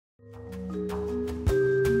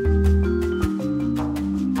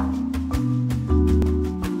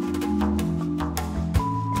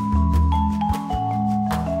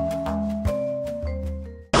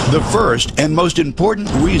The first and most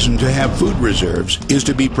important reason to have food reserves is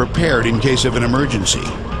to be prepared in case of an emergency.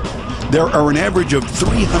 There are an average of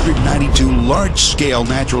 392 large-scale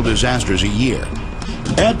natural disasters a year.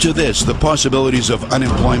 Add to this the possibilities of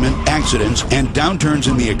unemployment, accidents, and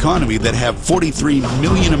downturns in the economy that have 43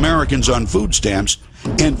 million Americans on food stamps,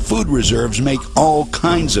 and food reserves make all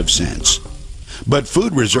kinds of sense. But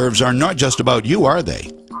food reserves are not just about you, are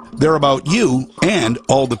they? They're about you and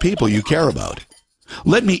all the people you care about.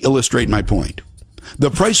 Let me illustrate my point.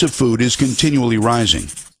 The price of food is continually rising.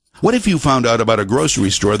 What if you found out about a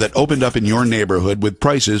grocery store that opened up in your neighborhood with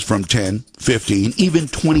prices from 10, 15, even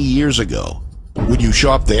 20 years ago? Would you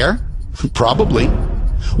shop there? Probably.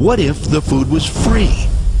 What if the food was free?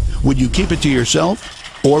 Would you keep it to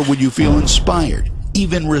yourself? Or would you feel inspired,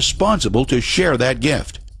 even responsible to share that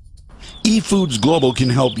gift? Efoods Global can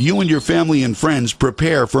help you and your family and friends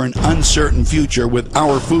prepare for an uncertain future with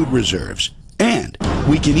our food reserves. And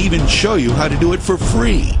we can even show you how to do it for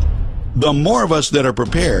free. The more of us that are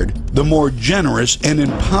prepared, the more generous and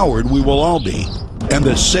empowered we will all be, and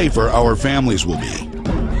the safer our families will be.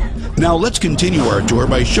 Now let's continue our tour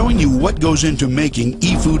by showing you what goes into making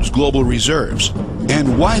Efoods Global Reserves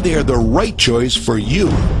and why they are the right choice for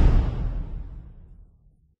you.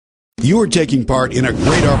 You are taking part in a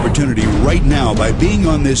great opportunity right now by being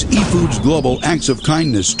on this Efoods Global Acts of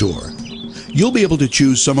Kindness tour. You'll be able to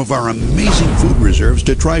choose some of our amazing food reserves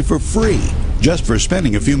to try for free, just for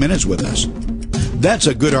spending a few minutes with us. That's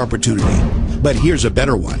a good opportunity, but here's a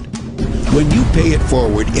better one. When you pay it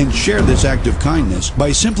forward and share this act of kindness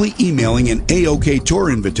by simply emailing an AOK Tour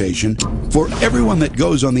invitation, for everyone that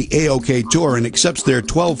goes on the AOK Tour and accepts their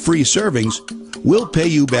 12 free servings, we'll pay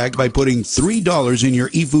you back by putting $3 in your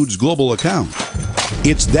Efoods Global account.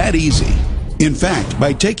 It's that easy. In fact,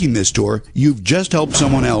 by taking this tour, you've just helped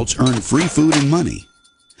someone else earn free food and money.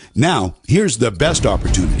 Now, here's the best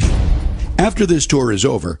opportunity. After this tour is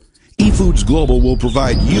over, Efoods Global will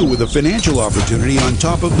provide you with a financial opportunity on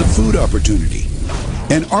top of the food opportunity.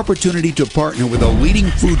 An opportunity to partner with a leading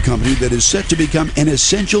food company that is set to become an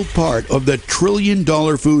essential part of the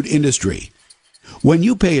trillion-dollar food industry. When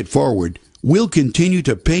you pay it forward, we'll continue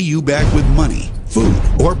to pay you back with money, food,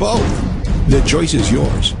 or both. The choice is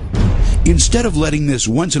yours. Instead of letting this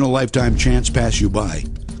once-in-a-lifetime chance pass you by,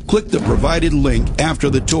 click the provided link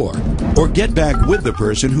after the tour, or get back with the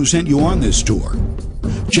person who sent you on this tour.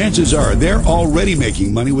 Chances are they're already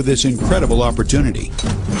making money with this incredible opportunity.